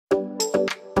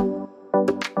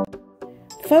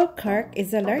Falkirk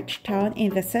is a large town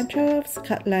in the centre of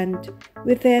Scotland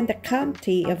within the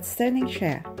county of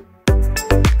Stirlingshire.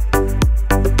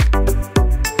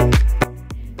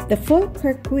 The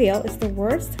Falkirk Wheel is the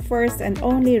world's first and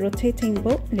only rotating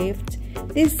boat lift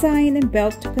designed and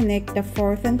built to connect the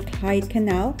Forth Clyde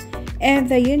Canal and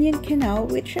the Union Canal,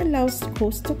 which allows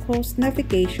coast-to-coast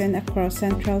navigation across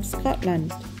central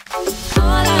Scotland.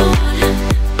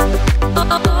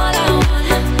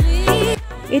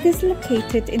 It is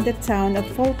located in the town of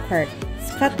Falkirk,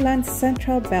 Scotland's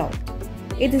central belt.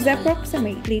 It is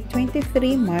approximately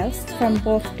 23 miles from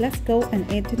both Glasgow and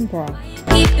Edinburgh.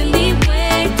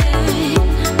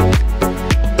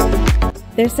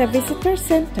 There's a visitor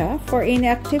centre for any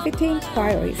activity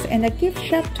inquiries and a gift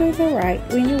shop to the right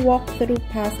when you walk through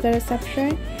past the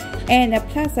reception, and a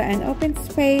plaza and open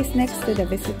space next to the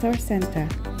visitor centre.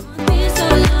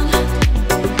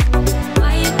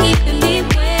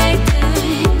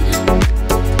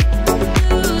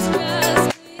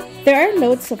 There are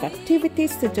loads of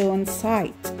activities to do on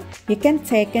site. You can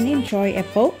take and enjoy a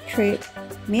boat trip,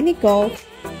 mini golf,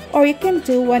 or you can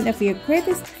do one of your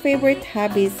greatest favorite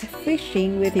hobbies,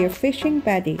 fishing with your fishing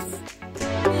buddies.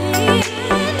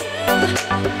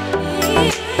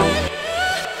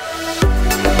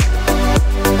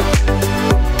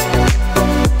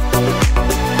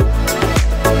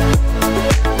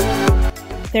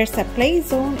 There's a play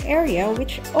zone area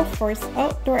which offers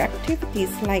outdoor activities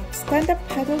like stand-up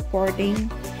paddle boarding,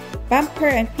 bumper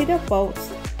and pedal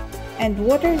boats, and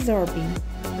water zorbing.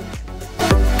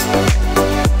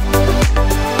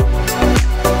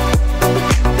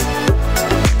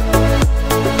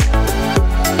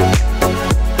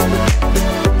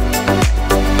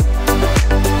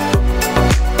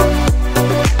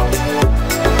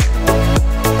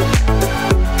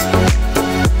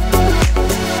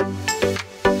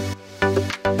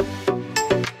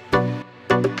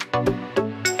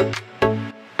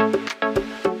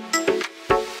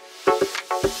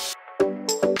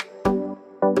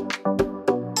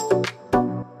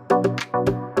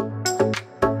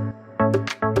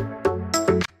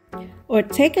 Or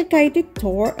take a guided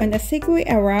tour on a Segway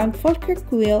around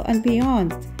Falkirk Wheel and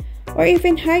beyond, or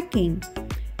even hiking.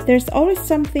 There's always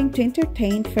something to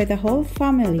entertain for the whole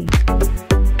family.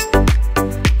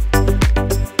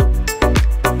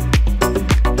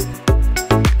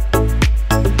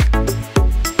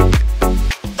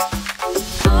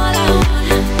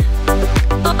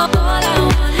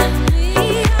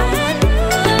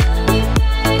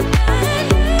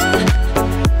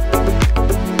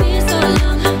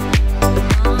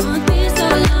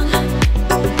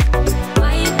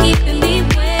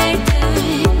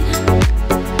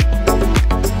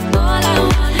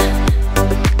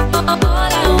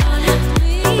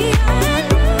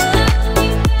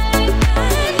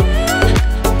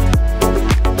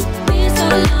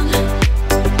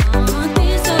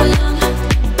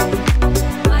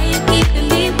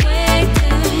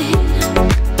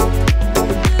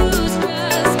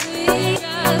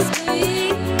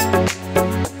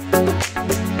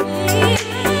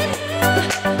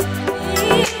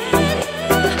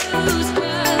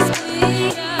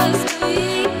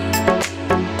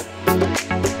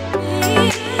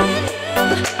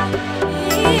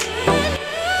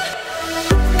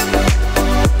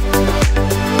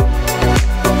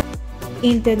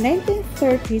 In the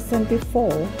 1930s and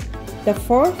before, the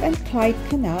Forth Clyde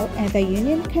Canal and the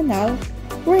Union Canal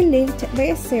were linked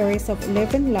by a series of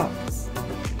 11 locks,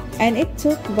 and it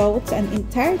took boats an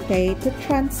entire day to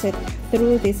transit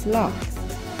through these locks.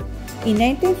 In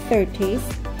the 1930s,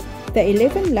 the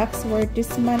 11 locks were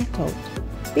dismantled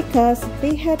because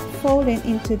they had fallen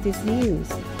into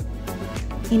disuse.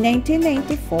 In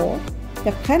 1994,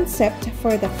 the concept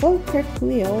for the Falkirk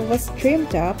Wheel was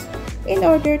dreamed up in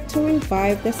order to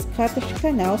revive the Scottish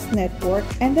Canals network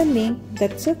and then link the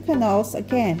two canals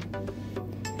again.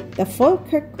 The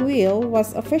Falkirk Wheel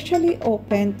was officially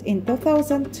opened in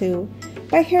 2002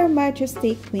 by Her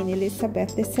Majesty Queen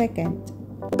Elizabeth II.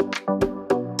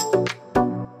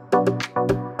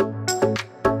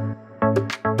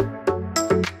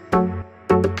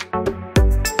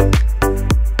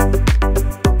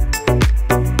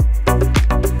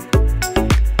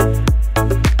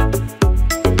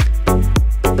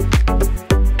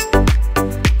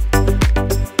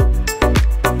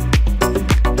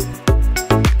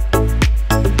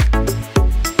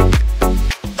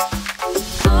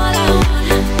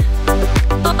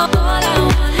 All I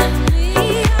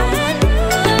want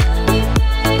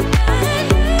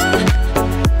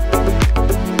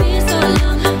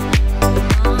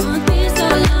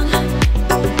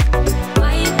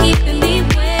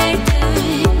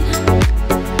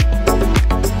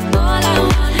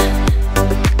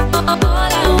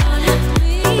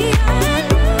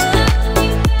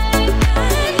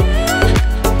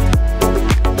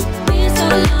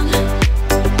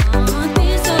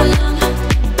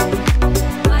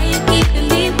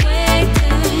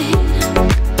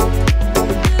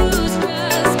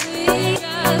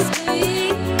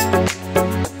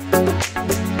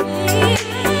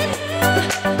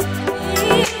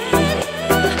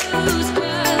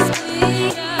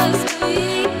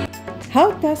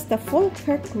How does the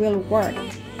Falkirk Wheel work?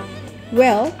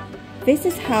 Well, this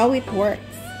is how it works.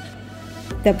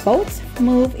 The boats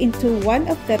move into one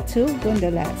of the two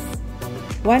gondolas.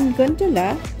 One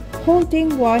gondola,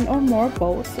 holding one or more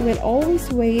boats, will always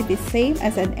weigh the same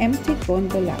as an empty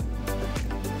gondola,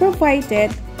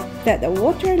 provided that the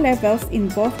water levels in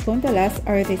both gondolas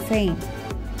are the same.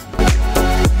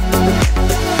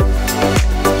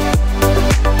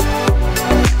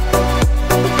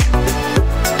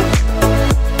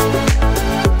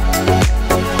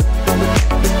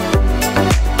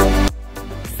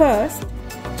 First,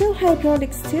 two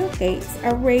hydraulic steel gates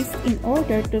are raised in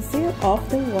order to seal off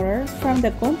the water from the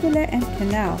gondola and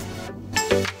canal.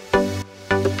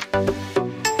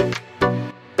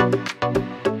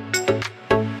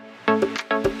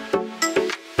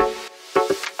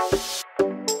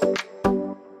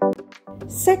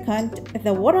 Second,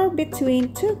 the water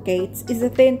between two gates is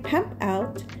then pumped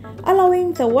out,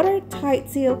 allowing the watertight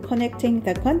seal connecting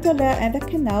the gondola and the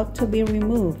canal to be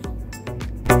removed.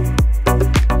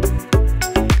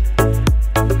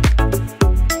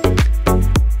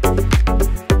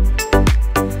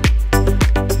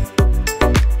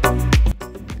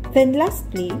 Then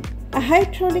lastly, a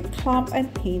hydraulic clamp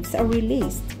and pins are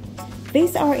released.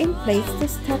 These are in place to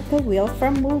stop the wheel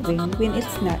from moving when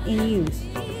it's not in use.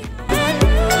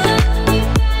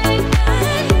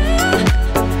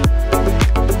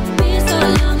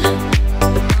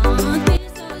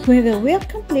 When the wheel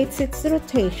completes its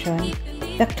rotation,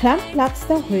 the clamp locks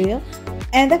the wheel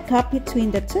and the gap between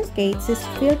the two gates is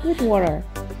filled with water.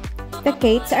 The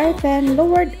gates are then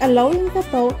lowered, allowing the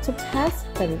boat to pass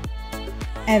through.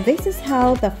 And this is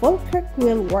how the Falkirk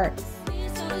Wheel works.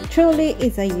 Truly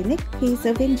is a unique piece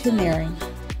of engineering.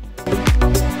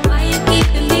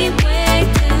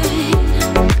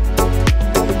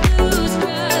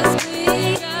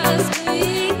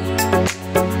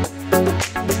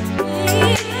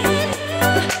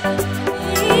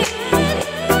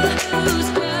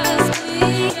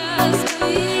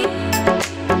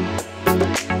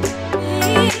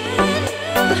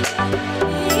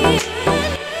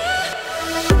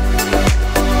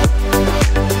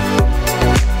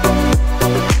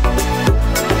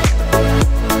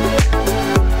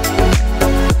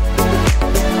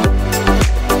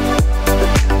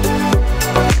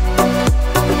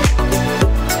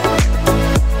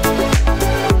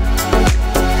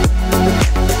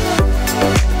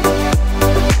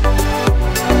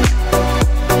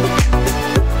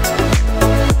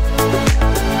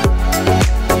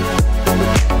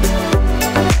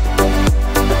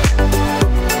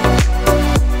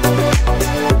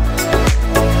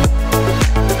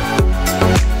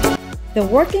 The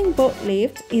working boat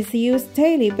lift is used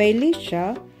daily by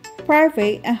leisure,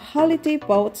 private and holiday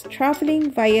boats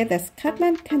traveling via the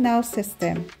Scotland Canal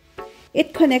system.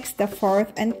 It connects the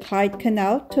Forth and Clyde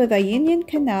Canal to the Union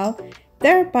Canal,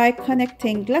 thereby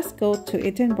connecting Glasgow to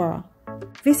Edinburgh.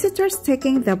 Visitors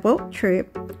taking the boat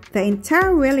trip, the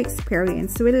entire wheel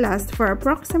experience will last for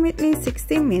approximately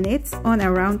 60 minutes on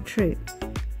a round trip.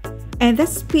 And the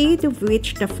speed of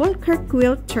which the Falkirk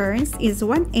Wheel turns is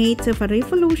 1/8 of a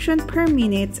revolution per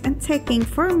minute and taking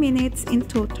 4 minutes in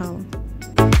total.